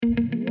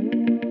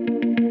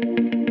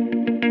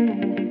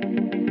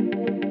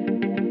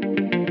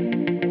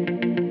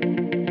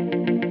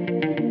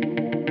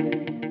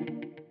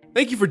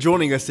Thank you for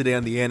joining us today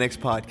on the Annex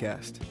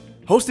Podcast,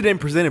 hosted and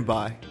presented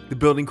by the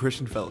Building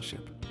Christian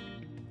Fellowship.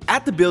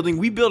 At the Building,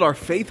 we build our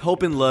faith,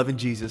 hope, and love in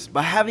Jesus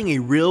by having a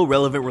real,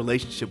 relevant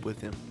relationship with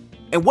Him.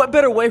 And what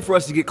better way for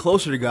us to get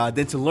closer to God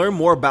than to learn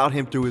more about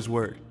Him through His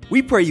Word?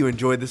 We pray you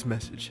enjoy this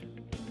message.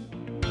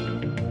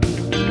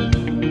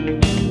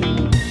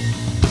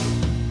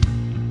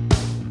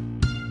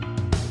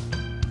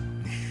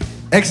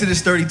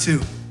 Exodus 32,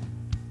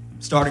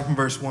 starting from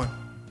verse 1.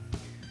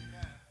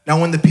 Now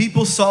when the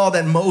people saw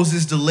that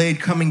Moses delayed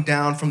coming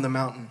down from the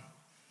mountain,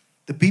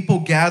 the people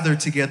gathered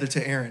together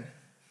to Aaron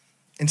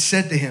and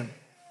said to him,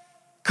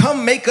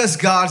 "Come, make us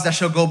gods that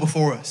shall go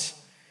before us.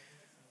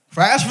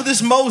 For as for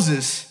this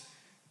Moses,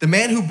 the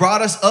man who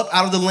brought us up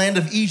out of the land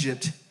of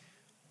Egypt,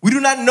 we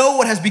do not know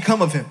what has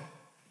become of him."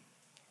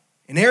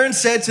 And Aaron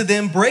said to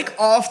them, "Break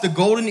off the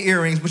golden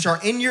earrings which are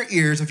in your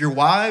ears of your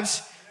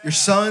wives, your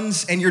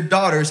sons, and your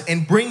daughters,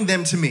 and bring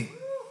them to me."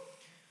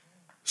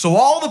 So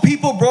all the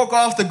people broke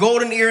off the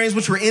golden earrings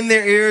which were in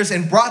their ears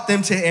and brought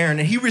them to Aaron,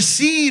 and he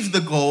received the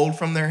gold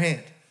from their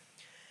hand.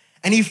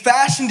 And he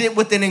fashioned it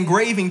with an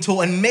engraving tool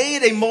and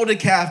made a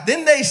molded calf.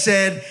 Then they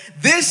said,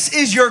 "This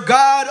is your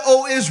God,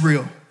 O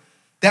Israel,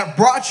 that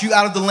brought you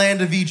out of the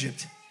land of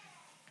Egypt."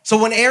 So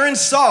when Aaron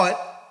saw it,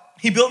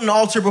 he built an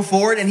altar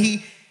before it, and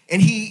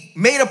he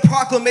made a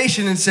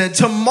proclamation and said,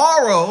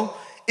 "Tomorrow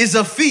is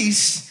a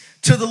feast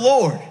to the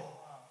Lord."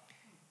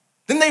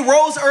 Then they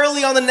rose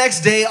early on the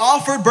next day,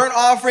 offered burnt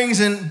offerings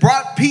and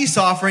brought peace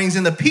offerings,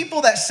 and the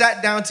people that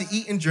sat down to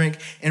eat and drink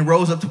and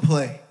rose up to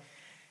play.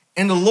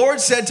 And the Lord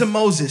said to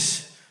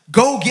Moses,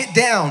 "Go get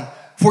down,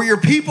 for your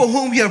people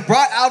whom you have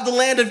brought out of the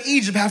land of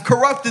Egypt have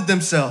corrupted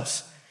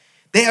themselves.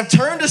 They have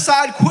turned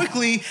aside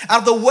quickly out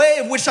of the way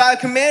of which I have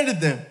commanded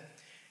them.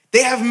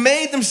 They have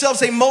made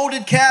themselves a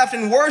molded calf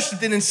and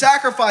worshipped it and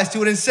sacrificed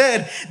to it and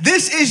said,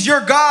 'This is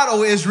your God,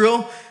 O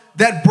Israel,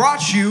 that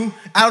brought you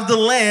out of the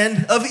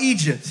land of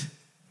Egypt.'"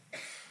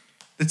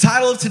 The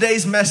title of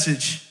today's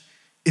message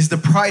is "The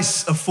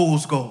Price of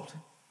Fool's Gold."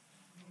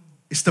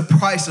 It's the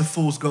price of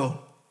fool's gold.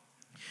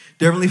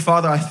 Dear Heavenly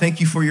Father, I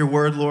thank you for your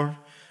word, Lord.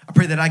 I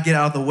pray that I get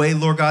out of the way,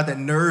 Lord God, that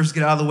nerves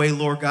get out of the way,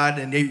 Lord God,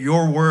 and that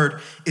your word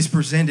is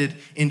presented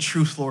in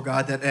truth, Lord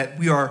God, that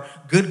we are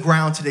good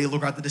ground today,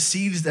 Lord God, that the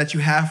seeds that you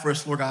have for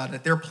us, Lord God,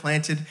 that they're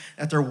planted,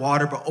 that they're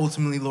watered, but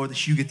ultimately, Lord,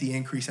 that you get the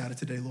increase out of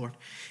today, Lord.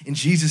 In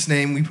Jesus'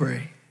 name we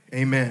pray.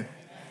 Amen.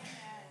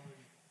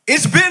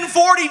 It's been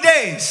 40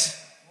 days.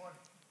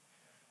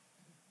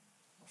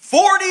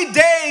 40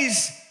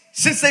 days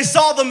since they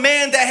saw the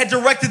man that had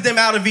directed them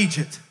out of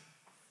Egypt.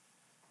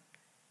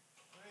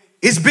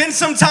 It's been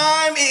some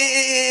time.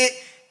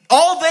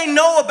 All they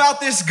know about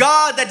this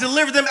God that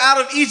delivered them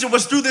out of Egypt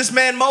was through this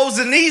man Moses,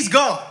 and he's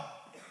gone.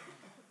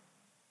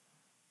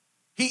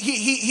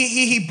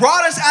 He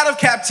brought us out of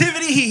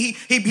captivity.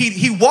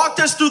 He walked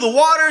us through the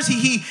waters.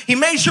 He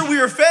made sure we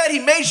were fed. He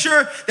made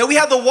sure that we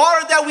had the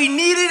water that we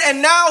needed,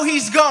 and now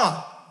he's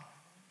gone.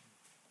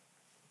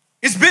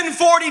 It's been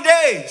 40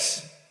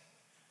 days.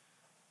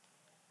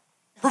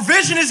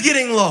 Provision is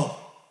getting low.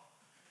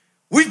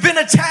 We've been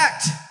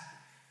attacked.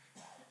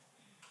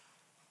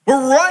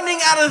 We're running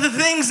out of the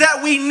things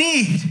that we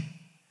need.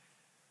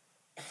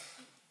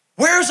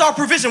 Where's our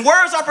provision?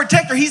 Where's our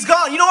protector? He's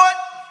gone. You know what?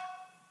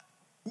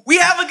 We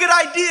have a good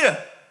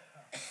idea.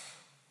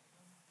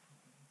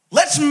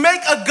 Let's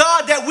make a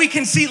God that we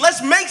can see.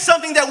 Let's make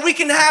something that we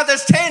can have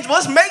that's tangible.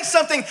 Let's make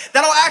something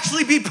that'll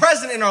actually be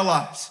present in our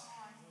lives.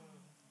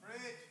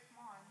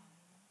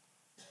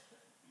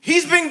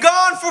 He's been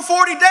gone for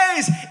 40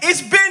 days.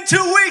 It's been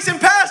 2 weeks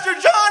and Pastor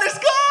John is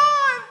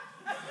gone.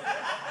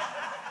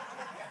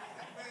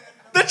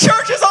 The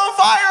church is on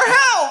fire.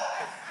 Help.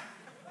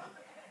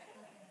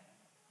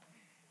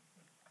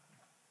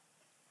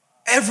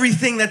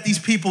 Everything that these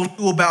people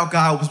knew about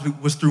God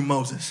was through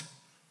Moses.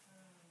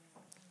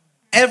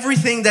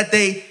 Everything that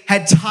they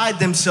had tied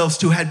themselves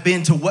to had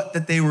been to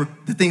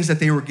the things that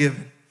they were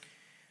given.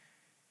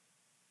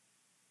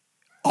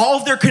 All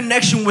of their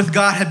connection with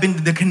God had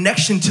been the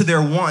connection to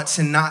their wants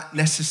and not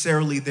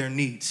necessarily their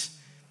needs.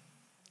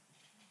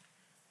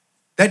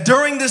 That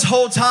during this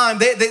whole time,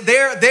 they're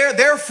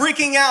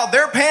freaking out,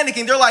 they're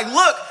panicking. They're like,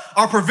 "Look,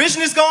 our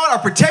provision is gone, our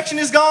protection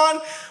is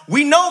gone.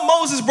 We know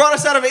Moses brought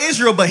us out of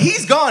Israel, but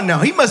he's gone now.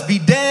 He must be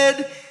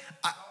dead.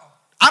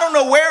 I don't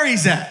know where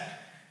he's at."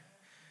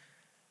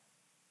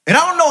 And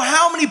I don't know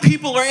how many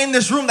people are in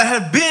this room that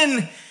have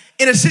been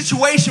in a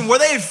situation where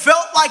they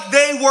felt like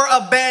they were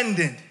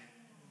abandoned.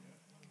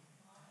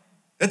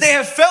 That they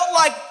have felt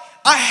like,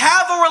 I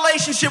have a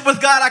relationship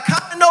with God. I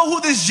kind of know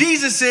who this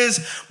Jesus is,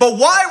 but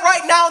why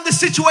right now in this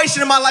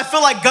situation in my life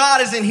feel like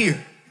God isn't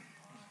here?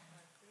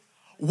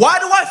 Why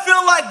do I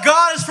feel like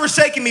God is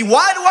forsaking me?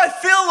 Why do I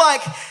feel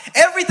like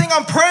everything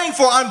I'm praying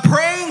for, I'm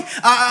praying,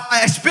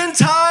 I spend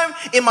time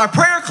in my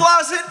prayer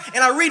closet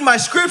and I read my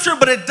scripture,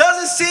 but it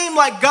doesn't seem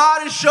like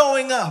God is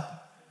showing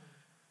up?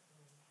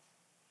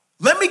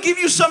 Let me give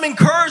you some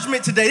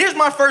encouragement today. Here's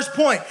my first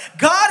point.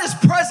 God is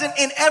present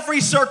in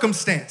every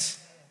circumstance.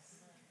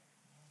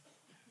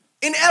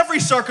 In every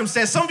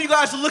circumstance. Some of you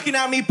guys are looking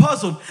at me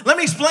puzzled. Let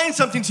me explain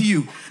something to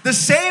you. The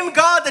same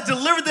God that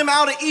delivered them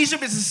out of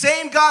Egypt is the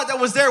same God that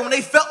was there when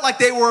they felt like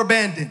they were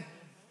abandoned.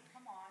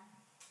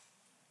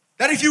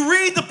 That if you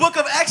read the book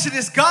of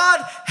Exodus,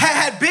 God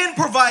had been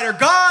provider.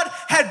 God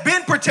had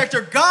been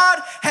protector. God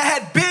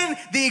had been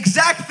the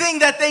exact thing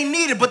that they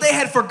needed, but they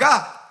had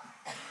forgot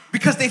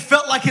because they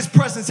felt like his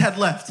presence had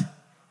left.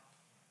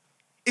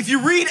 If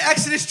you read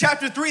Exodus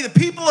chapter 3, the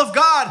people of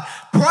God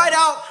cried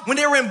out when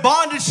they were in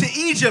bondage to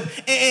Egypt,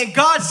 and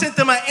God sent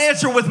them an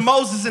answer with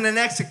Moses and an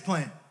exit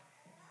plan.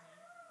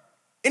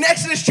 In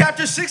Exodus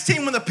chapter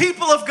 16, when the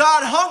people of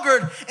God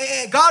hungered,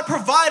 and God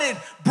provided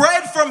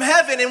bread from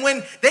heaven, and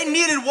when they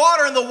needed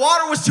water and the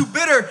water was too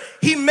bitter,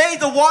 he made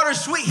the water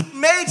sweet. He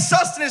made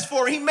sustenance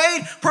for them. He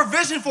made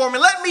provision for them.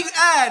 And let me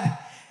add,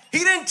 he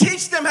didn't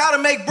teach them how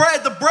to make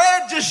bread. The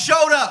bread just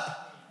showed up.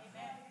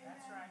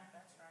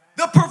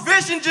 The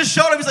provision just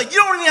showed up. He's like, you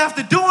don't even have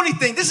to do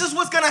anything. This is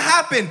what's going to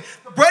happen.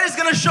 The bread is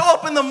going to show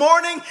up in the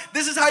morning.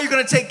 This is how you're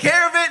going to take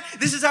care of it.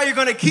 This is how you're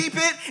going to keep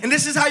it. And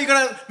this is how you're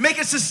going to make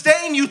it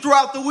sustain you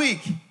throughout the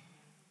week.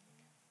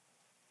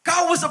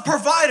 God was a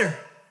provider.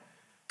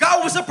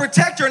 God was a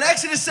protector. In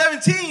Exodus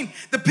 17,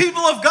 the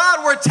people of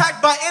God were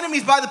attacked by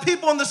enemies, by the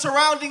people in the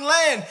surrounding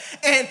land.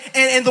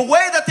 And the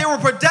way that they were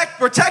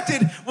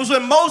protected was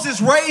when Moses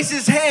raised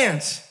his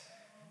hands.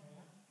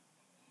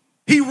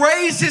 He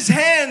raised his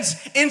hands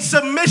in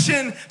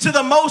submission to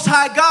the Most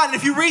High God. And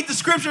if you read the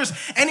scriptures,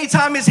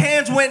 anytime his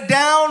hands went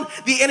down,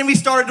 the enemy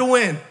started to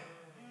win.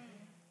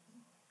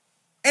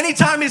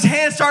 Anytime his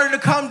hands started to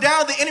come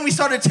down, the enemy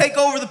started to take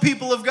over the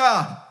people of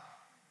God.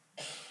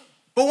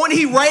 But when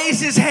he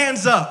raised his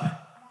hands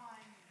up,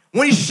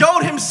 when he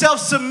showed himself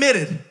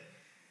submitted,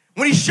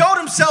 when he showed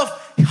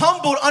himself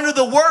humbled under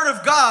the word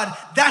of God,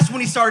 that's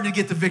when he started to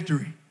get the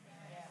victory.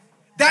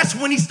 That's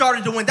when he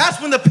started to win.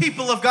 That's when the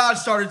people of God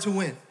started to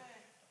win.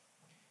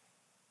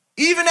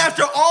 Even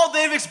after all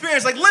they've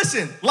experienced, like,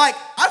 listen, like,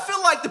 I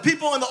feel like the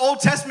people in the Old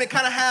Testament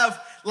kind of have,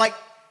 like,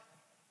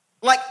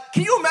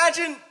 can you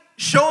imagine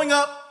showing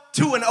up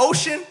to an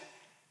ocean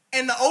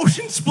and the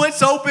ocean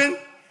splits open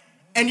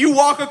and you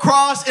walk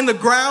across and the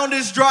ground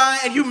is dry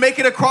and you make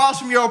it across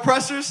from your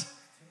oppressors?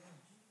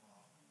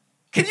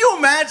 Can you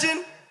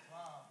imagine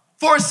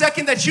for a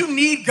second that you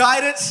need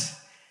guidance?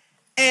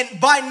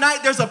 And by night,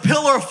 there's a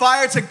pillar of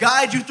fire to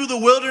guide you through the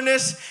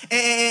wilderness.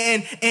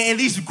 And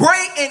these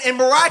great and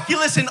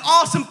miraculous and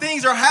awesome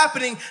things are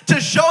happening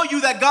to show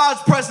you that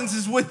God's presence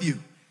is with you.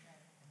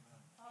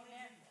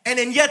 And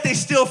then yet they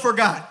still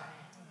forgot.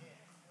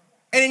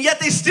 And then yet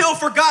they still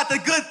forgot the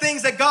good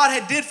things that God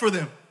had did for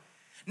them.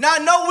 Now, I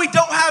know we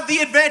don't have the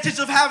advantage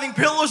of having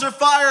pillars of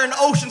fire and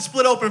ocean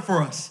split open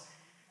for us.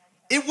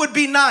 It would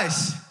be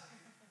nice.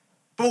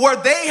 But where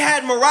they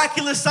had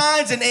miraculous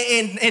signs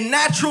and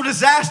natural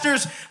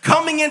disasters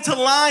coming into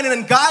line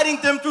and guiding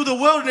them through the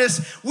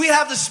wilderness, we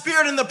have the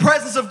Spirit and the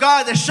presence of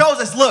God that shows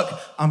us, look,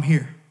 I'm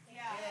here.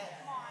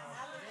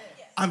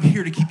 I'm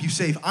here to keep you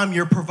safe. I'm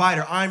your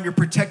provider. I'm your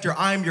protector.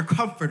 I'm your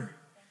comforter.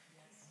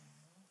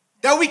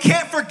 That we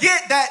can't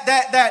forget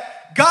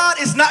that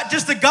God is not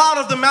just the God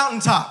of the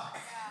mountaintop.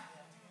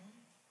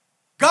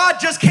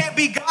 God just can't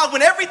be God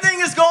when everything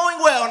is going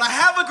well and I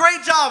have a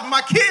great job and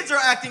my kids are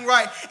acting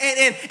right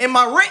and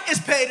my rent is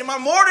paid and my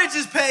mortgage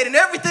is paid and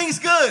everything's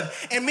good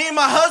and me and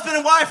my husband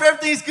and wife,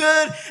 everything's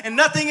good and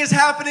nothing is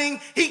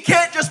happening. He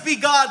can't just be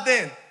God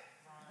then.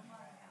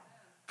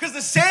 Because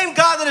the same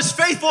God that is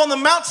faithful on the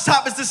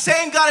mountaintop is the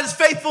same God that is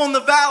faithful in the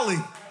valley.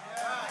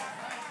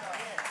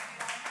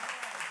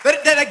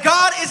 That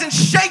God isn't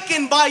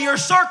shaken by your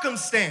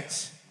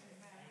circumstance.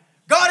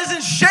 God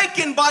isn't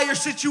shaken by your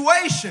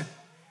situation.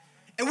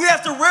 And we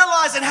have to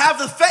realize and have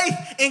the faith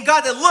in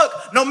God that, look,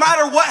 no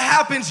matter what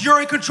happens,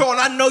 you're in control, and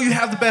I know you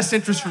have the best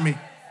interest for me.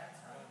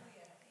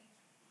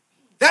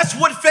 That's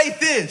what faith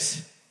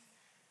is.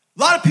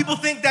 A lot of people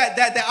think that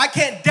I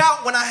can't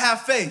doubt when I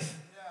have faith.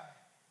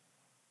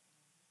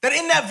 That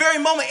in that very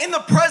moment, in the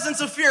presence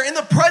of fear, in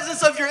the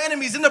presence of your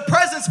enemies, in the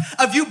presence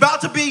of you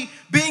about to be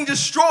being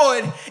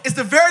destroyed, is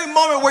the very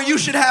moment where you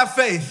should have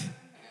faith.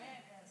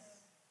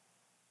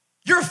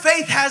 Your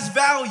faith has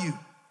value.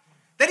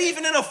 That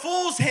even in a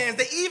fool's hands,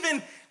 that even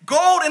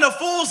gold in a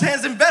fool's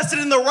hands invested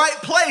in the right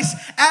place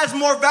adds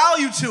more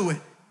value to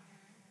it.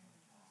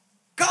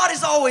 God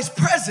is always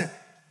present.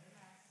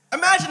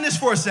 Imagine this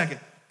for a second.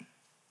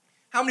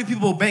 How many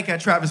people bank at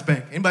Travis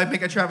Bank? Anybody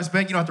bank at Travis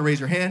Bank? You don't have to raise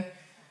your hand.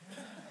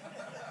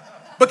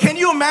 But can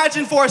you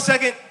imagine for a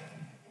second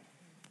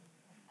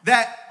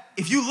that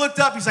if you looked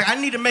up, he's like, I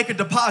need to make a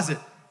deposit.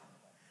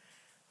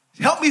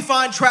 Help me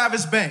find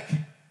Travis Bank.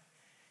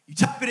 You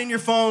type it in your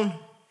phone,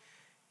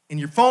 and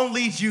your phone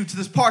leads you to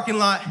this parking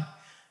lot.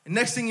 And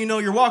next thing you know,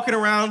 you're walking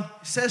around.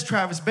 It says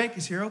Travis Bank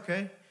is here,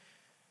 okay.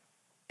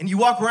 And you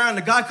walk around, and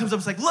the guy comes up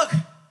and is like, look,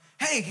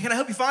 hey, can I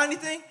help you find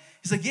anything?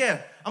 He's like,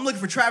 yeah, I'm looking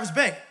for Travis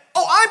Bank.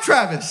 Oh, I'm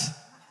Travis.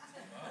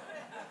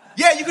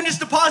 Yeah, you can just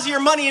deposit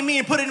your money in me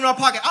and put it in my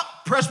pocket. Oh,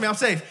 trust me, I'm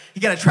safe. He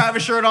got a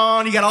Travis shirt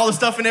on. He got all the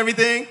stuff and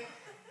everything.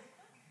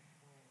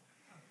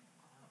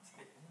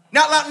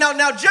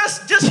 Now,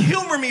 just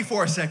humor me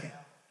for a second.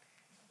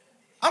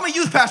 I'm a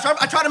youth pastor.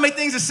 I try to make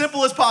things as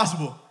simple as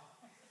possible.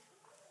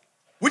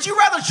 Would you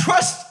rather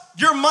trust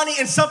your money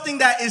in something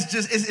that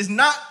is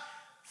not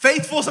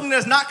faithful, something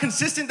that's not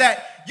consistent,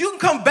 that you can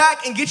come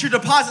back and get your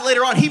deposit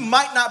later on? He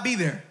might not be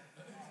there.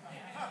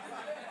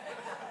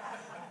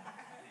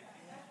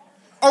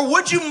 Or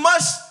would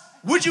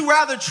you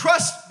rather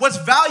trust what's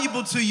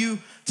valuable to you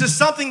to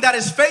something that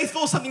is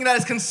faithful, something that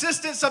is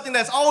consistent, something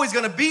that's always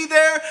going to be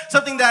there,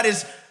 something that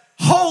is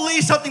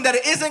holy, something that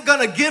isn't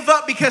going to give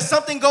up because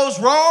something goes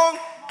wrong?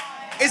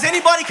 Is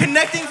anybody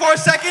connecting for a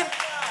second?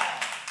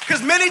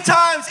 Because many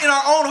times in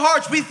our own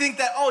hearts, we think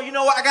that, oh, you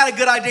know what, I got a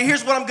good idea.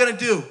 Here's what I'm going to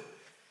do.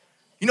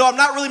 You know, I'm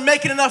not really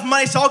making enough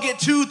money, so I'll get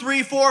 2,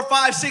 3, 4,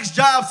 5, 6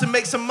 jobs to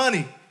make some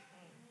money.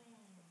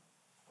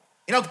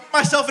 You know, put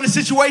myself in a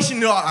situation,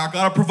 you know, I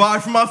got to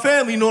provide for my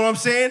family, you know what I'm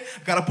saying?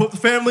 I got to put the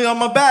family on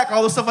my back,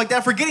 all this stuff like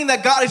that, forgetting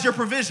that God is your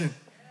provision.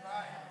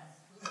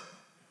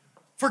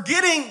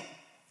 Forgetting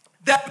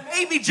that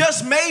maybe,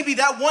 just maybe,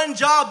 that one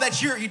job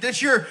that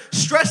you're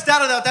stressed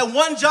out about, that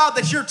one job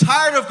that you're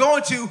tired of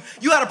going to,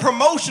 you had a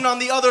promotion on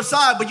the other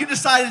side, but you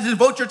decided to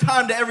devote your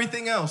time to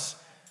everything else.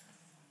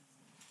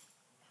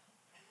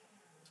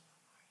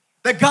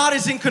 That God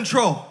is in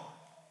control.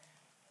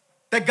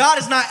 That God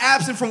is not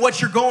absent from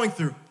what you're going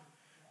through.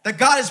 That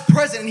God is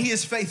present and he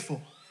is faithful.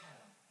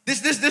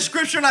 This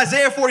scripture in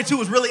Isaiah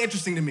 42 is really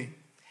interesting to me.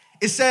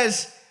 It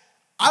says,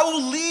 I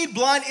will lead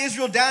blind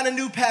Israel down a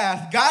new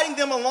path, guiding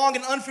them along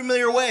an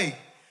unfamiliar way.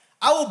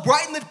 I will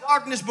brighten the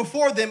darkness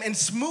before them and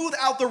smooth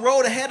out the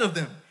road ahead of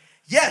them.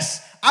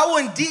 Yes, I will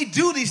indeed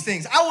do these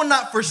things. I will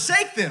not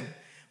forsake them.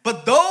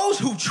 But those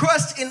who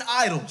trust in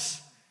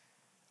idols,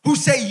 who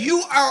say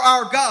you are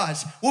our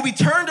gods, will be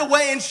turned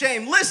away in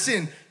shame.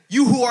 Listen,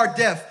 you who are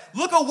deaf,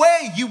 look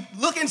away, you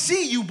look and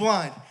see, you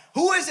blind.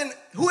 Who is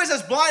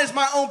as blind as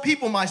my own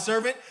people, my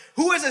servant?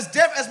 Who is as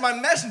deaf as my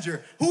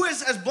messenger? Who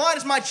is as blind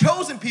as my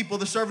chosen people,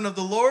 the servant of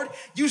the Lord?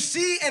 You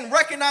see and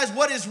recognize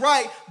what is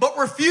right, but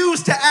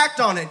refuse to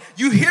act on it.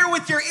 You hear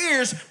with your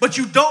ears, but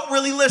you don't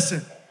really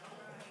listen.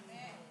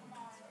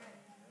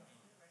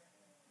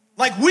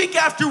 Like week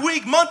after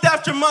week, month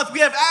after month, we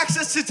have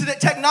access to the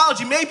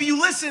technology. Maybe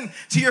you listen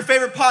to your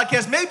favorite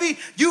podcast. Maybe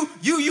you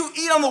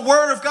eat on the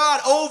word of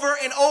God over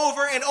and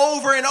over and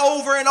over and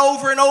over and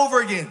over and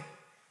over again.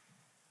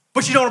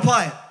 But you don't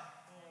apply it.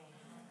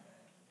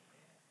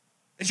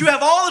 And you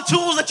have all the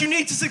tools that you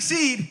need to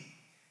succeed,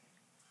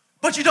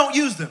 but you don't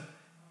use them.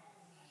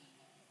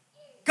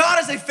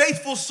 God is a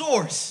faithful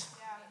source.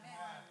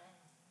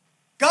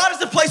 God is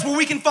the place where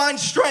we can find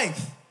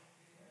strength.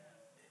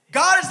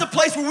 God is the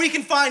place where we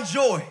can find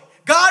joy.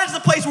 God is the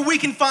place where we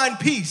can find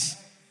peace.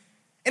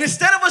 And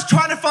instead of us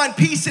trying to find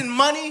peace in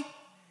money,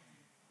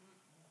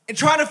 and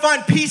trying to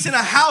find peace in a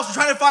house, or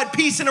trying to find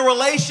peace in a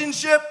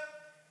relationship,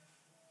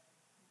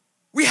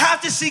 we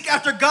have to seek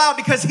after God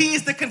because he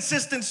is the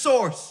consistent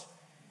source.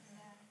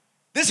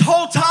 This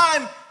whole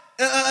time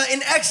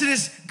in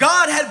Exodus,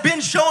 God had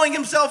been showing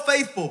himself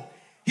faithful.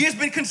 He has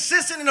been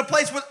consistent in a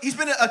place where he's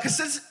been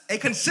a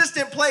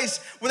consistent place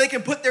where they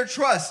can put their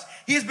trust.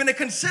 He has been a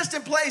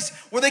consistent place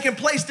where they can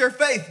place their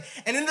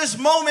faith. And in this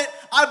moment,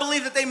 I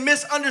believe that they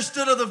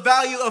misunderstood of the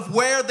value of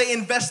where they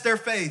invest their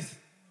faith.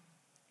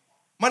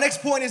 My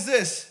next point is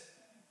this.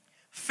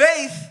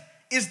 Faith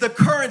is the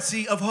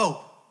currency of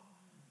hope.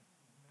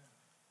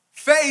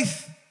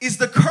 Faith is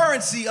the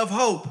currency of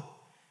hope.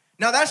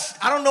 Now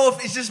I don't know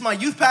if it's just my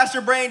youth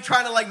pastor brain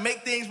trying to like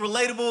make things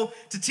relatable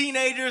to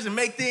teenagers and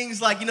make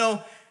things like,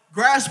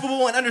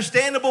 graspable and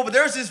understandable, but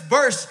there's this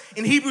verse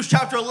in Hebrews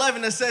chapter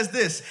 11 that says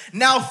this: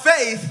 now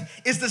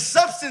faith is the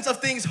substance of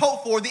things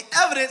hoped for, the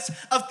evidence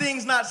of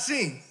things not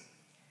seen.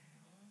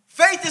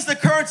 Faith is the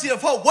currency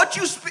of hope. What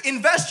you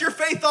invest your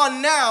faith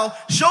on now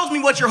shows me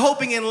what you're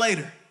hoping in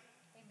later.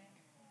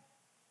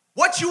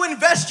 What you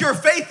invest your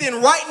faith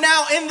in right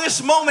now, in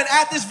this moment,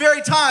 at this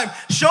very time,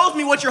 shows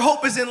me what your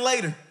hope is in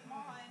later.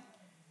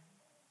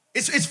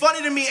 It's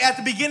funny to me, at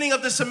the beginning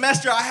of the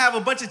semester, I have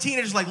a bunch of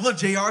teenagers like, look,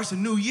 JR, it's a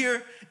new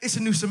year. It's a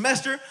new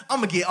semester. I'm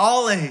going to get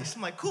all A's.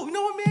 I'm like, cool. You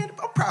know what, man?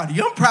 I'm proud of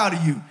you. I'm proud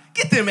of you.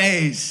 Get them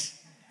A's.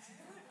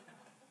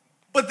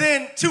 But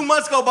then 2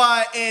 months go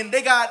by, and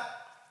they got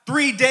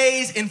 3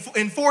 days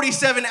and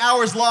 47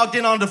 hours logged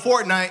in onto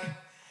Fortnite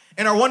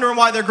and are wondering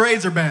why their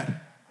grades are bad.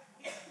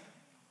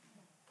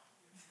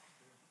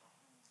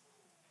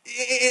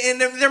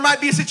 And there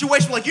might be a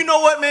situation like, you know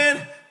what,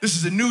 man? This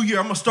is a new year.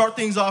 I'm going to start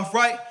things off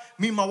right.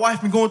 Me and my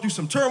wife been going through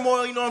some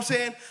turmoil, you know what I'm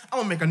saying? I'm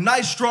going to make a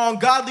nice, strong,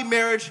 godly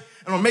marriage.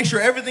 I'm going to make sure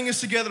everything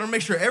is together. I'm going to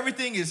make sure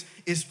everything is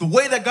the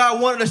way that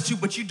God wanted us to,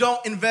 but you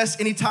don't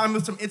invest any time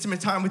with some intimate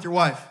time with your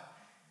wife.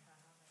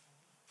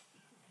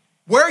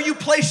 Where you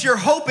place your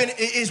hope in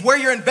is where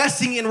you're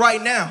investing in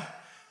right now.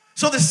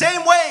 So the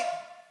same way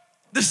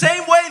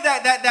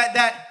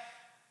that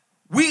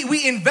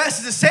we invest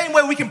is the same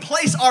way we can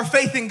place our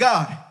faith in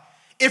God.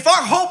 If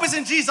our hope is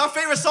in Jesus, our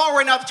favorite song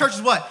right now at the church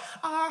is what?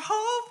 Our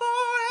hope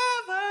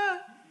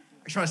forever.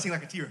 I'm trying to sing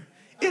like a tear.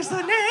 It's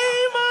the name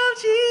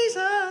of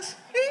Jesus.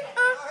 We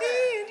are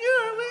here and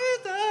you're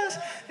with us.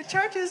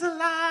 church is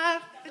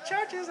alive. The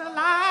church is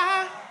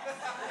alive.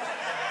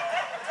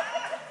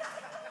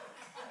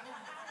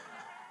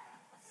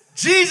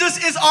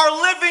 Jesus is our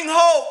living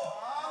hope.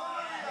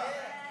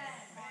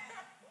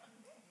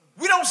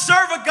 We don't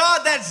serve a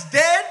God that's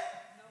dead.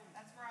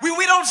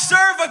 We don't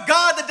serve a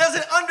God that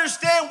doesn't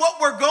understand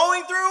what we're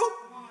going through.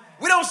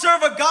 We don't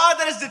serve a God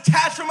that is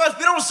detached from us.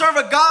 We don't serve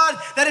a God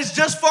that is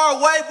just far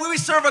away. We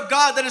serve a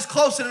God that is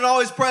close and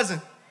always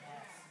present.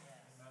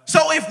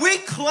 So if we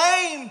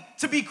claim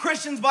to be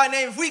Christians by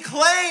name, if we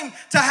claim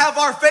to have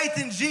our faith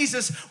in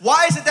Jesus,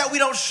 why is it that we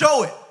don't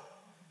show it?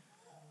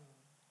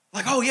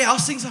 Like, oh yeah, I'll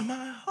sing some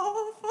My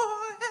Hope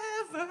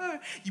Forever.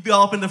 You be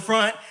all up in the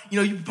front,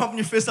 you be pumping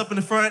your fist up in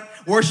the front,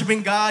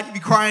 worshiping God, you be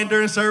crying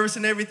during service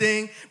and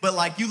everything, but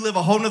like you live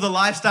a whole nother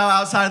lifestyle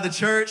outside of the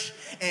church,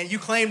 and you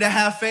claim to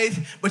have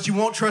faith, but you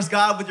won't trust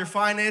God with your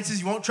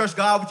finances, you won't trust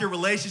God with your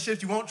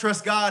relationships, you won't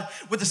trust God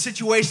with the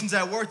situations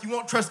at work, you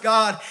won't trust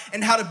God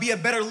in how to be a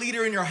better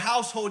leader in your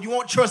household, you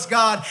won't trust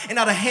God in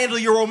how to handle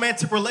your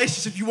romantic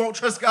relationships, you won't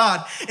trust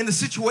God in the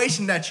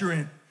situation that you're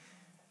in.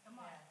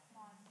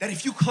 That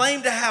if you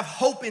claim to have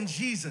hope in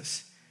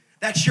Jesus,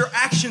 that your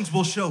actions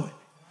will show it.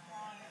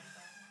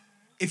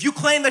 If you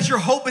claim that your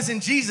hope is in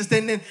Jesus,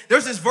 then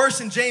there's this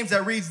verse in James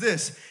that reads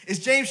this. It's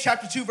James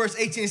chapter 2, verse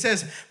 18. It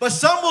says, but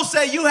some will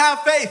say, you have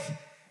faith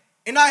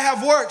and I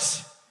have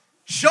works.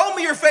 Show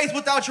me your faith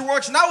without your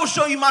works, and I will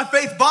show you my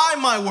faith by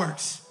my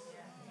works.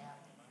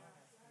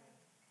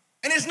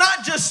 And it's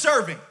not just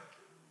serving.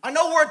 I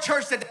know we're a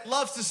church that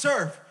loves to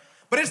serve,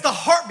 but it's the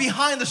heart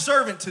behind the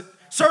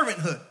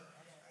servanthood.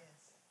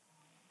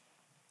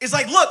 It's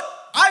like, look,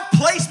 I've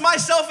placed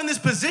myself in this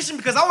position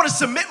because I want to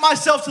submit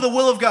myself to the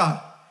will of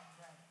God.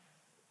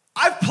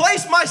 I've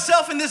placed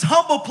myself in this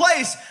humble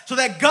place so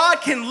that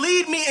God can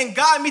lead me and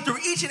guide me through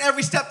each and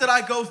every step that I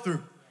go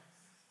through.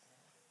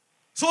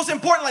 So it's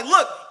important, like,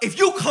 look, if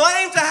you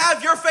claim to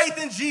have your faith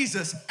in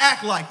Jesus,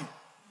 act like it.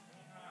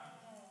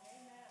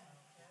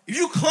 If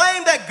you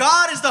claim that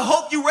God is the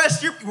hope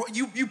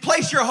you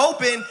place your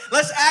hope in,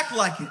 let's act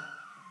like it.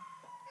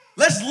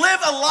 Let's live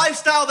a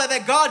lifestyle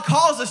that God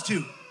calls us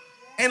to.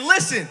 And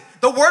listen,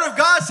 the word of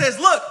God says,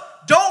 look,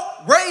 don't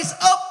raise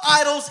up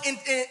idols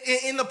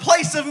in the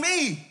place of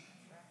me.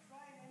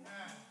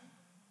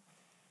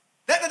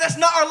 That's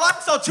not our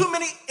lifestyle. Too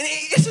many, and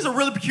this is a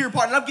really peculiar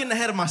part, and I'm getting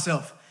ahead of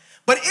myself.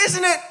 But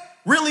isn't it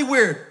really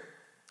weird?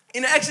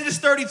 In Exodus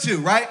 32,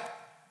 right?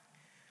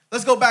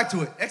 Let's go back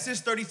to it.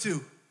 Exodus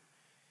 32,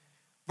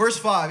 verse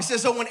 5. It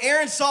says, so when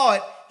Aaron saw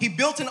it, he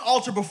built an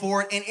altar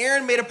before it, and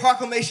Aaron made a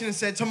proclamation and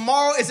said,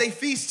 tomorrow is a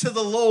feast to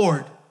the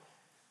Lord.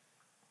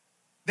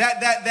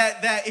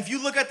 That if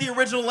you look at the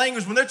original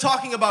language, when they're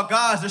talking about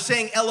gods, they're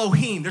saying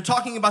Elohim. They're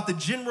talking about the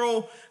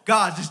general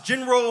gods, just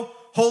general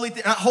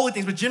not holy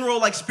things, but general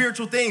like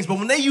spiritual things. But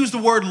when they use the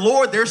word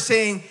Lord, they're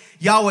saying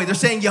Yahweh. They're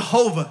saying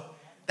Jehovah.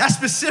 That's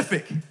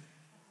specific.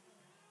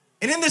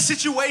 And in this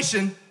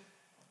situation,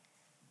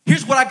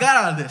 here's what I got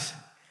out of this,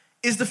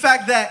 is the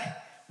fact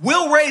that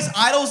we'll raise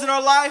idols in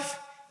our life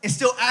and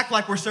still act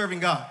like we're serving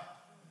God.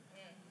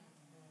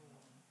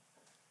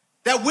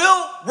 That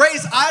we'll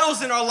raise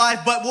idols in our life,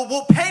 but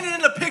we'll paint it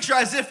in a picture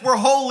as if we're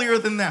holier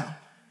than thou.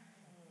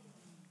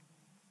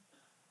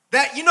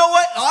 That, you know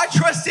what, I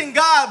trust in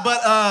God,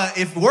 but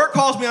if work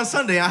calls me on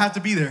Sunday, I have to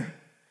be there.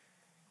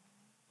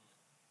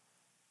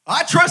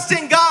 I trust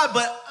in God,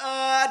 but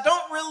I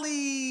don't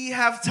really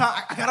have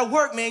time. I gotta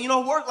work, man.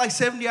 I work like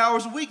 70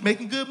 hours a week,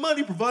 making good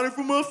money, providing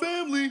for my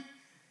family.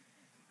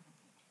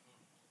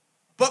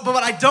 But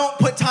I don't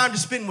put time to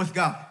spend with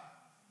God.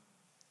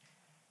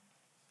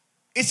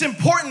 It's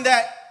important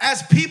that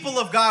as people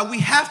of God, we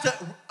have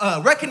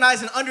to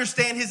recognize and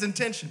understand his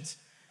intentions.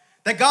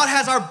 That God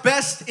has our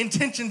best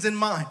intentions in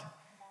mind.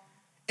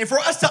 And for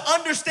us to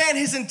understand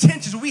his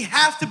intentions, we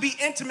have to be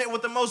intimate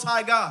with the Most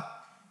High God.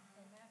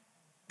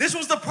 This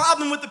was the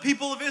problem with the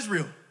people of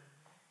Israel,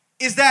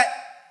 is that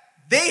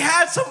they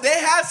had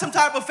some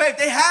type of faith.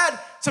 They had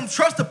some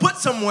trust to put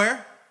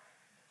somewhere.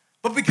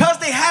 But because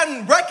they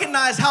hadn't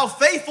recognized how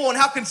faithful and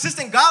how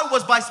consistent God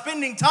was by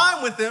spending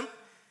time with him,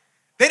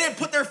 they didn't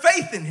put their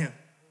faith in him.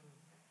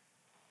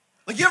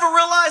 Like, you ever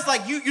realize,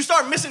 like, you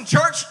start missing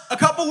church a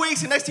couple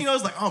weeks, and next thing you know,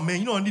 it's like, oh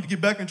man, I need to get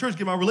back in church,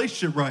 get my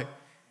relationship right.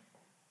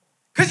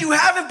 Because you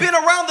haven't been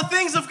around the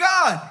things of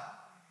God.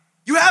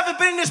 You haven't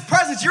been in his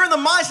presence. You're in the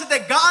mindset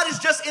that God is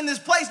just in this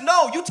place.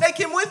 No, you take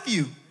him with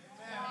you.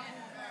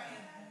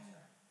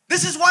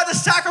 This is why the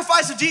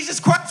sacrifice of Jesus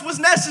Christ was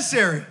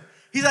necessary.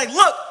 He's like,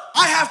 look,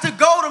 I have to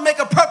go to make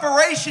a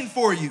preparation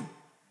for you.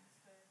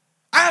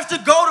 I have to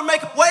go to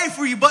make a way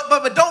for you,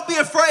 but don't be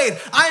afraid.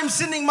 I am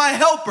sending my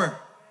helper.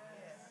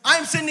 I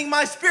am sending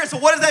my spirit. So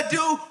what does that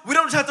do? We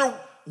don't just have to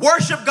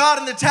worship God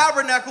in the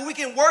tabernacle. We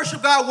can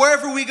worship God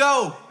wherever we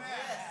go.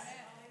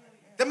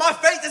 That my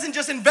faith isn't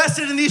just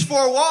invested in these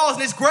four walls,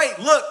 and it's great.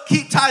 Look,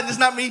 keep tithing. This is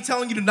not me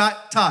telling you to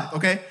not tithe,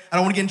 okay? I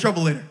don't want to get in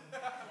trouble later.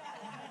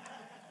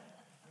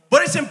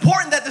 But it's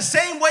important that the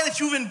same way that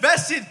you've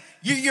invested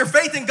your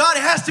faith in God,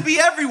 it has to be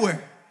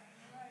everywhere.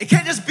 It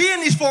can't just be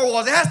in these four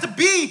walls. It has to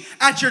be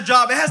at your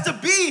job. It has to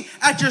be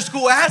at your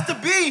school. It has to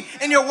be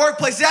in your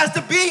workplace. It has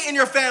to be in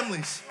your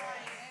families.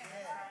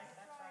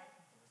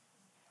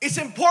 It's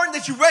important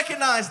that you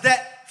recognize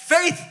that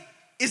faith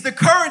is the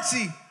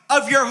currency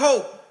of your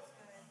hope.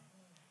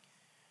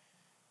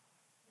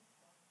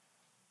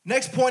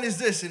 Next point is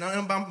this, and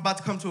I'm about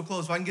to come to a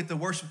close, so I can get the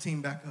worship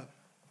team back up.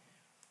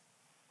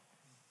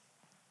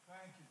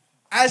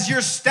 As your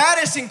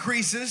status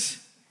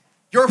increases,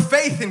 your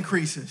faith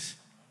increases.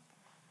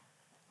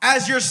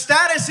 As your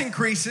status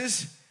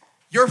increases,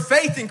 your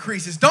faith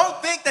increases.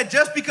 Don't think that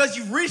just because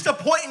you've reached a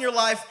point in your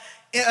life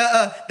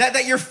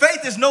that your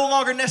faith is no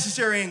longer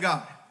necessary in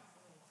God.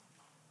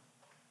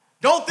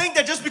 Don't think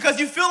that just because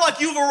you feel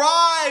like you've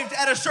arrived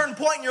at a certain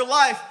point in your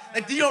life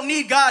that you don't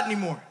need God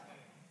anymore.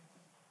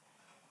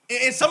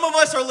 And some of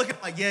us are looking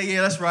like, yeah,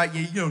 that's right.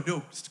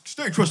 Yeah,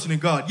 stay trusting in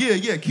God.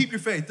 Yeah, keep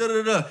your faith.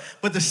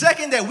 But the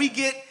second that we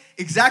get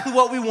exactly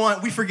what we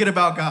want, we forget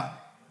about God.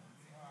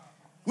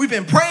 We've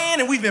been praying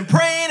and we've been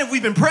praying and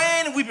we've been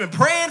praying and we've been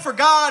praying for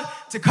God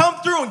to come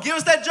through and give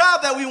us that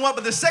job that we want.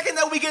 But the second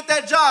that we get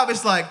that job,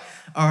 it's like,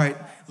 all right,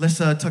 let's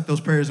tuck those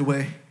prayers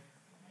away.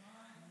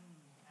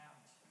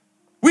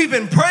 We've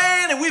been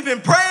praying and we've been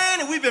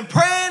praying and we've been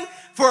praying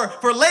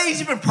for ladies.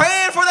 You've been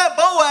praying for that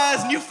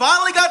Boaz and you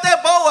finally got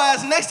that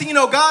Boaz. And next thing you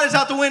know, God is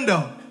out the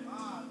window.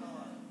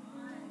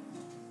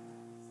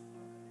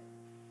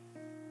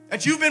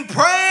 That you've been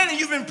praying and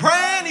you've been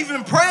praying and you've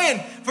been praying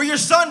for your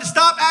son to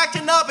stop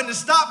acting up and to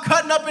stop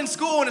cutting up in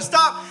school and to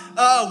stop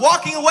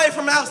walking away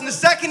from the house. And the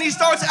second he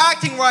starts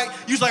acting right,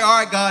 you're like, all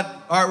right, God,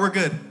 all right, we're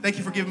good. Thank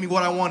you for giving me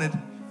what I wanted.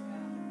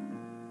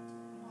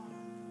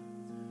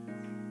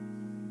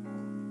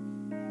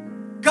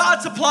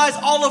 God supplies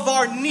all of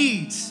our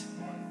needs,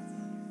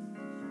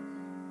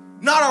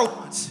 not our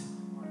wants.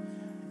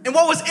 And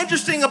what was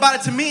interesting about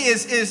it to me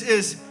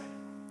is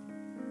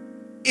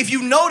if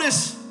you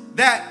notice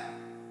that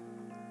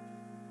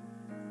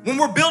when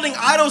we're building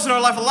idols in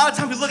our life, a lot of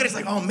times we look at it, it's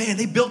like, oh man,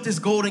 they built this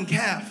golden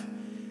calf.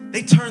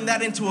 They turned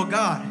that into a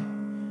god.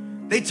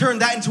 They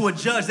turned that into a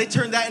judge. They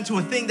turned that into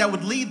a thing that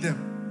would lead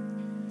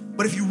them.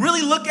 But if you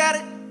really look at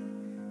it,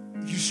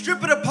 if you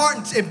strip it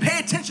apart and pay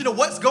attention to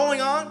what's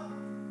going on,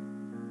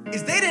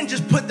 is they didn't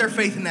just put their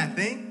faith in that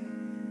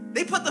thing.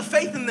 They put the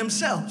faith in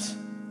themselves.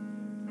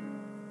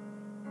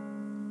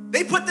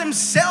 They put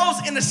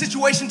themselves in a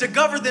situation to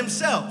govern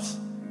themselves.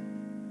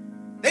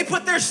 They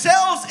put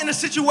themselves in a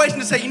situation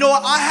to say, you know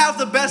what, I have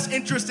the best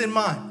interest in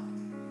mind.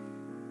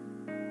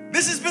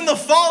 This has been the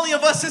folly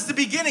of us since the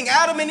beginning,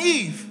 Adam and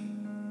Eve.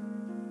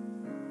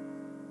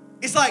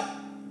 It's like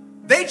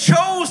they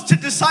chose to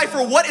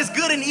decipher what is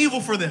good and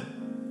evil for them.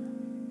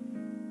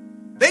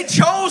 They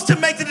chose to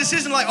make the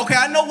decision like, okay,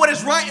 I know what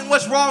is right and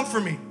what's wrong for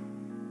me.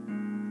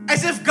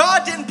 As if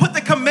God didn't put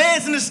the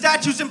commands and the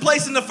statutes in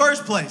place in the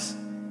first place.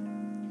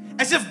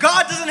 As if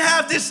God doesn't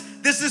have this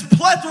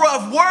plethora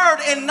of word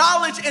and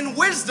knowledge and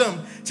wisdom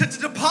to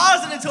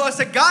deposit into us,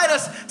 to guide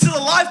us to the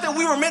life that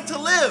we were meant to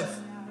live.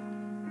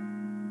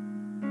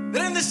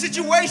 Then in this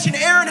situation,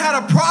 Aaron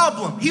had a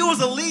problem. He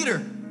was a leader.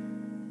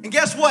 And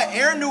guess what?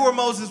 Aaron knew where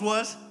Moses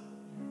was.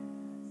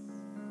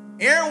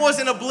 Aaron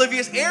wasn't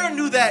oblivious. Aaron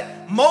knew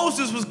that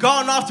Moses was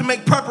gone off to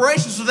make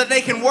preparations so that they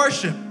can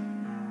worship.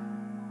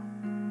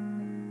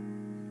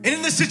 And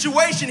in this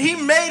situation, he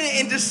made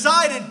it and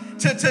decided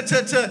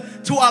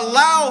to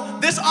allow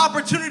this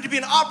opportunity to be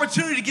an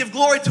opportunity to give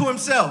glory to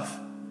himself.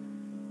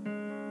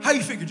 How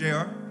you figure,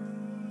 JR?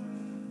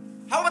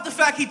 How about the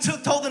fact he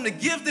told them to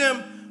give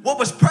them what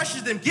was precious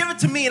to them? Give it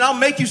to me and I'll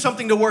make you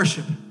something to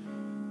worship.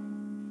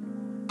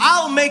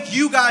 I'll make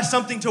you guys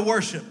something to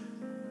worship.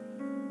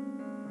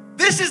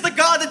 This is the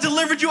God that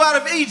delivered you out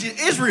of Egypt.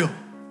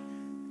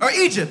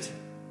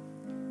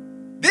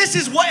 This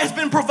is what has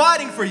been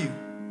providing for you.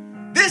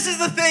 This is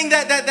the thing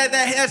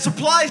that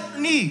supplies your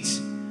needs.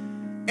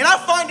 And I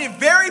find it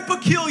very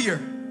peculiar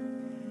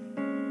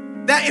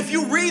that if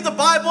you read the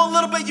Bible a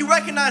little bit, you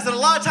recognize that a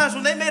lot of times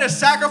when they made a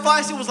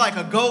sacrifice, it was like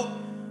a goat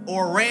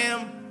or a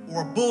ram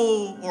or a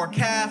bull or a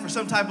calf or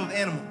some type of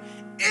animal.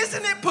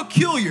 Isn't it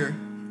peculiar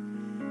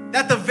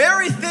that the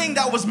very thing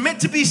that was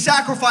meant to be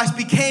sacrificed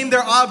became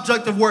their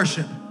object of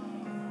worship?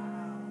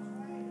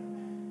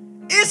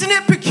 Isn't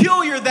it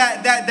peculiar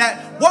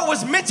that what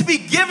was meant to be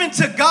given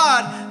to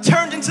God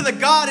turned into the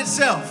God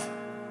itself?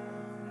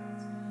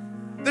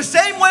 The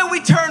same way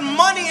we turn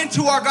money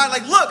into our God.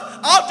 Like, look,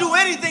 I'll do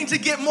anything to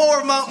get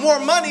more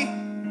money.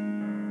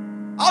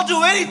 I'll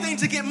do anything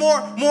to get more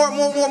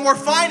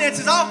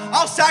finances.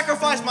 I'll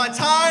sacrifice my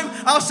time.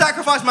 I'll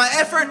sacrifice my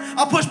effort.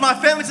 I'll push my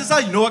family to the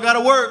side. You know I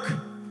gotta work.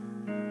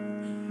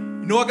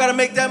 You know I gotta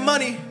make that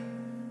money.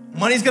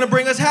 Money's gonna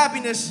bring us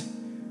happiness.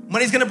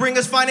 Money's gonna bring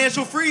us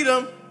financial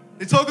freedom.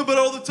 They talk about it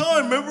all the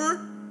time,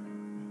 remember?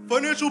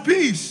 Financial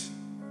peace.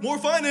 More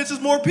finances,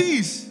 more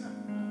peace.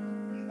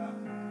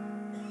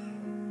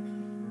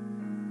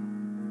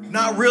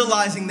 Not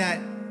realizing that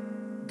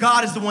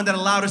God is the one that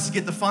allowed us to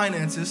get the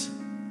finances.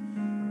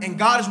 And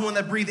God is the one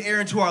that breathed air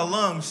into our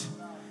lungs.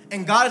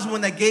 And God is the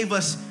one that gave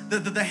us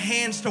the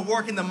hands to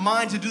work and the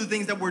mind to do the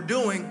things that we're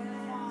doing.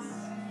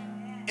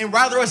 And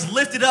rather us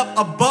lift it up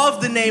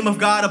above the name of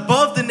God,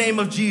 above the name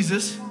of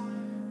Jesus,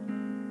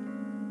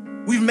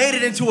 we've made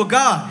it into a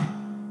God.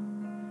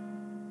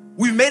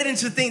 We've made it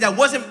into a thing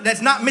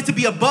that's not meant to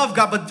be above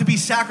God, but to be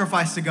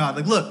sacrificed to God.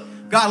 Like, look,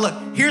 God,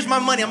 look, here's my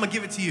money, I'm gonna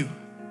give it to you.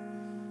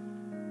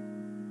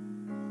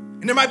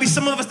 And there might be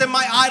some of us that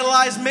might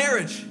idolize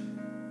marriage.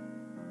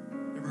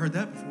 You ever heard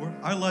that before?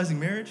 Idolizing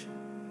marriage?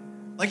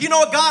 Like, you know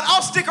what, God,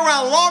 I'll stick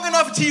around long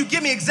enough until you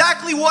give me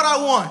exactly what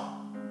I want.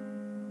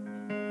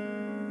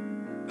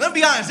 Let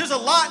me be honest,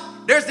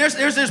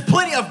 there's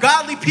plenty of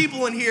godly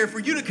people in here for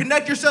you to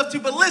connect yourself to,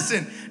 but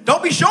listen,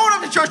 don't be showing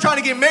up to church trying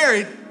to get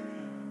married.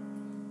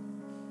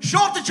 Show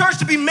up to church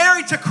to be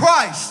married to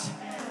Christ.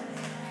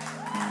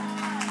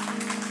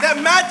 That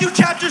Matthew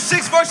chapter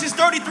 6 verses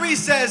 33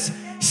 says,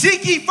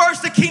 seek ye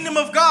first the kingdom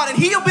of God, and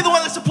he'll be the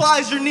one that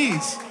supplies your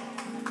needs.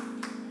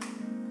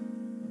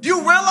 Do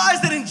you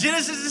realize that in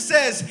Genesis it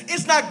says,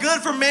 it's not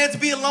good for man to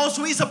be alone,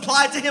 so he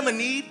supplied to him a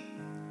need?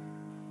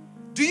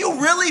 Do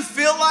you really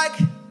feel like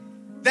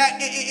that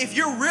if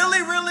you're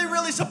really, really,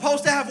 really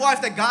supposed to have a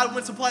wife, that God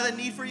would supply that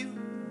need for you?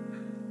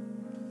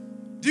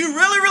 Do you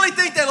really, really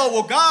think that, oh,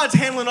 well, God's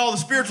handling all the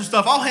spiritual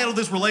stuff, I'll handle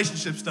this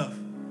relationship stuff?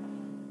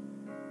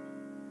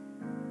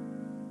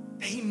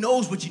 He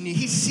knows what you need.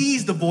 He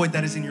sees the void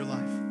that is in your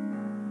life.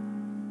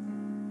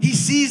 He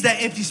sees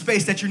that empty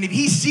space that you need.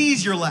 He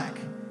sees your lack.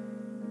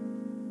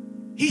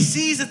 He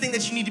sees the thing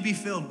that you need to be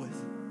filled with.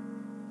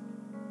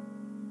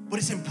 But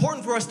it's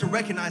important for us to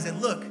recognize that,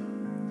 look,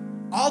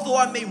 although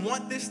I may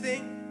want this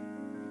thing,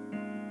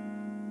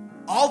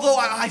 although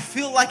I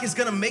feel like it's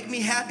gonna make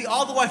me happy,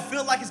 although I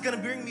feel like it's gonna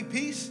bring me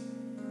peace,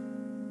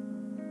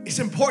 it's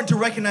important to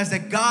recognize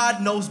that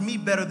God knows me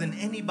better than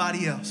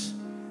anybody else.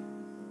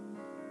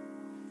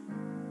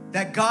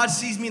 That God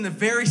sees me in the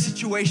very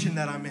situation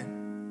that I'm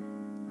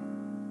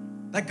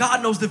in. That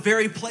God knows the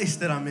very place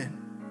that I'm in.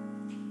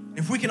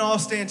 If we can all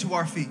stand to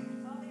our feet.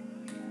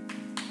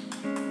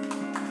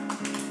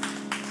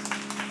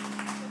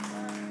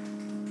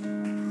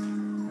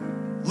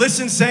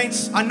 Listen,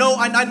 saints, I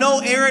know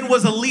Aaron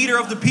was a leader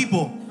of the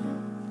people.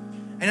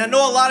 And I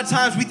know a lot of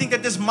times we think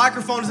that this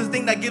microphone is the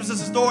thing that gives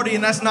us authority,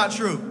 and that's not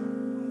true.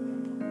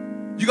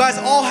 You guys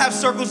all have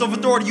circles of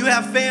authority. You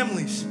have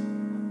families.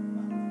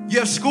 You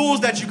have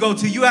schools that you go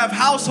to. You have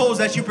households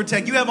that you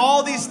protect. You have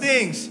all these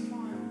things.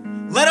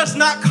 Let us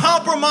not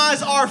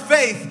compromise our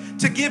faith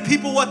to give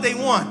people what they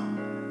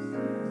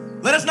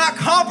want. Let us not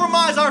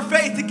compromise our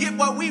faith to get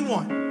what we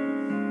want.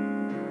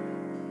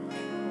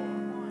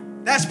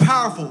 That's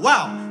powerful.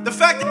 Wow. The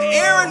fact that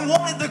Aaron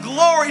wanted the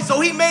glory,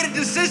 so he made a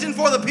decision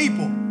for the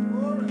people.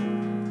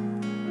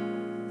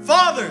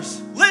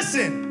 Fathers,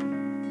 listen.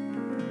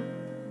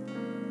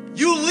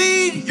 You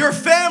lead your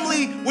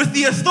family with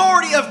the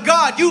authority of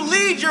God. You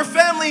lead your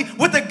family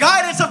with the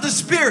guidance of the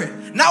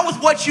Spirit, not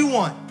with what you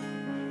want,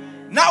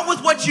 not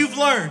with what you've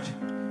learned,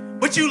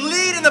 but you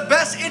lead in the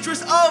best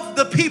interest of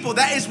the people,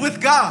 that is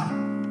with God.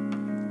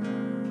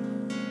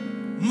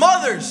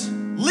 Mothers,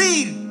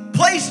 lead.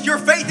 Place your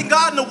faith in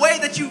God in the way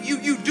that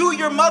you do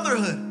your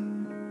motherhood.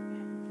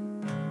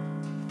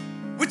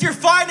 With your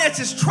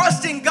finances,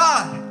 trust in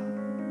God.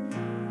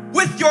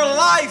 With your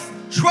life,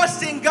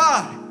 trust in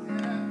God.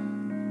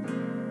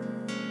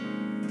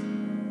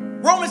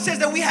 Romans says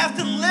that we have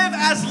to live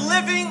as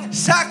living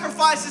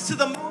sacrifices to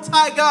the Most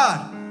High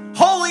God,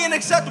 holy and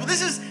acceptable.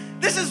 This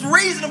is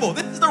reasonable.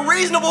 This is the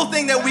reasonable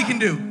thing that we can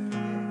do.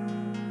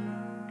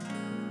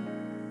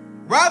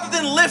 Rather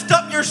than lift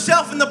up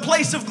yourself in the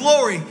place of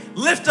glory,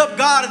 lift up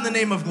God in the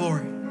name of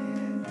glory.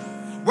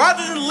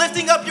 Rather than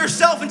lifting up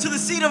yourself into the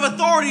seat of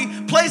authority,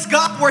 place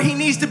God where he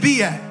needs to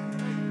be at.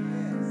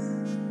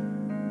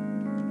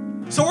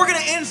 So we're going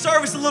to end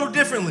service a little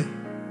differently.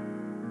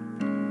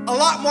 A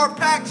lot more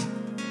packed,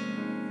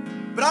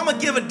 but I'm going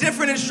to give a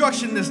different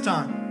instruction this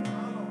time.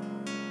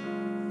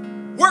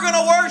 We're going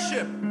to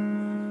worship.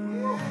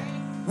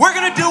 We're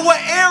going to do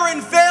what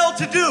Aaron failed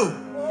to do.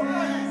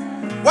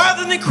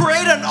 Rather than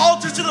create an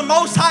altar to the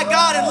Most High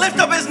God and lift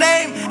up his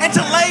name and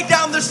to lay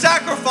down the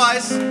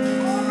sacrifice,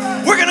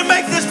 we're going to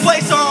make this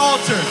place our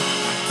altar.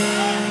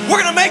 We're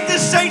going to make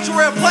this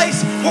sanctuary a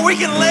place where we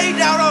can lay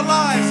down our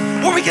lives,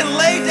 where we can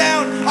lay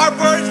down our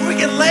burdens, where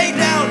we can lay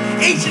down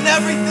each and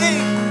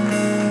everything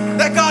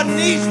that God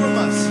needs from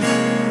us.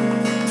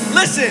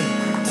 Listen,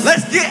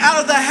 let's get out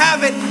of the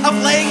habit of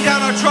laying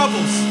down our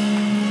troubles.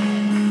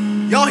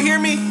 Y'all hear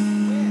me?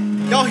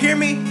 Y'all hear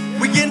me?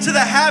 We get into the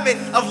habit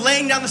of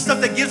laying down the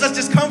stuff that gives us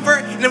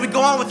discomfort, and then we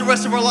go on with the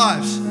rest of our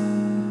lives.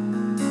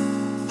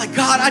 Like,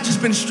 God, I've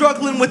just been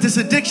struggling with this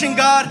addiction,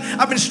 God.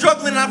 I've been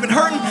struggling and I've been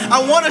hurting.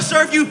 I want to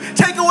serve you.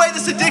 Take away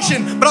this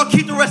addiction, but I'll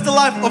keep the rest of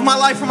my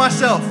life for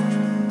myself.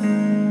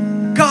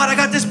 God, I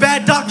got this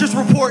bad doctor's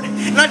report,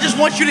 and I just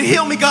want you to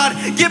heal me, God.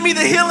 Give me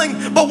the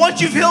healing, but once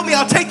you've healed me,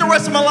 I'll take the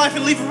rest of my life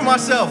and leave it for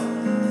myself.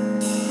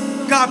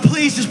 God,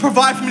 please just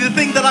provide for me the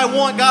thing that I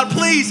want. God,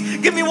 please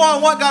give me what I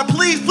want. God,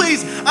 please,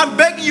 I'm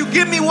begging you,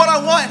 give me what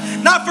I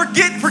want. Not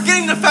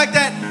forgetting the fact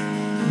that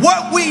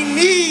What we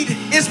need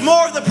is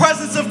more of the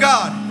presence of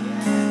God.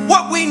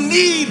 What we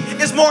need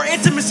is more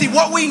intimacy.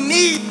 What we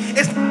need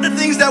is not the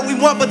things that we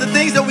want, but the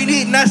things that we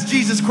need, and that's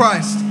Jesus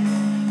Christ.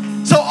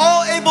 So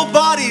all able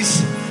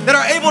bodies that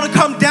are able to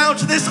come down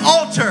to this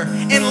altar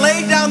and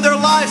lay down their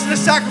lives in a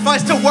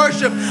sacrifice to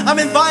worship, I'm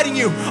inviting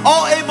you.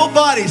 All able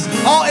bodies,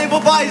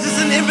 this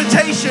is an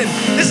invitation.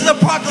 This is a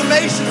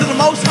proclamation to the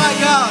Most High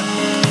God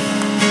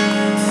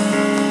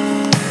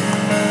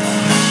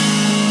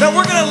that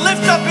we're going to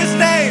lift up His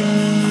name.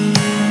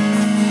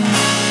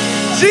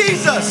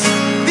 Jesus,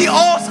 the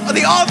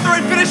author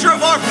and finisher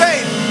of our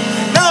faith.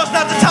 Now is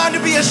not the time to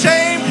be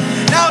ashamed.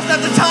 Now is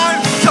not the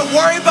time to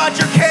worry about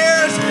your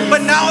cares,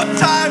 but now it's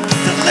time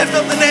to lift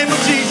up the name of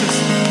Jesus.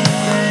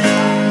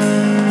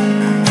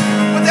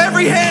 With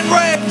every hand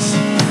raised,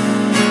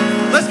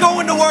 let's go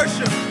into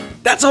worship.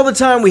 That's all the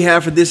time we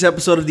have for this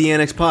episode of the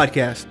Annex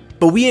Podcast.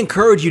 But we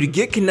encourage you to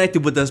get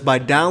connected with us by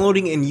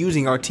downloading and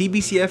using our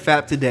TBCF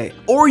app today.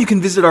 Or you can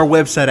visit our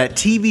website at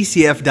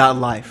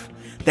tbcf.life.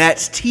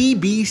 That's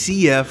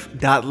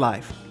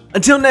tbcf.life.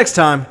 Until next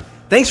time,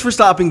 thanks for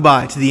stopping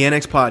by to the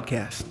Annex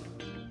Podcast.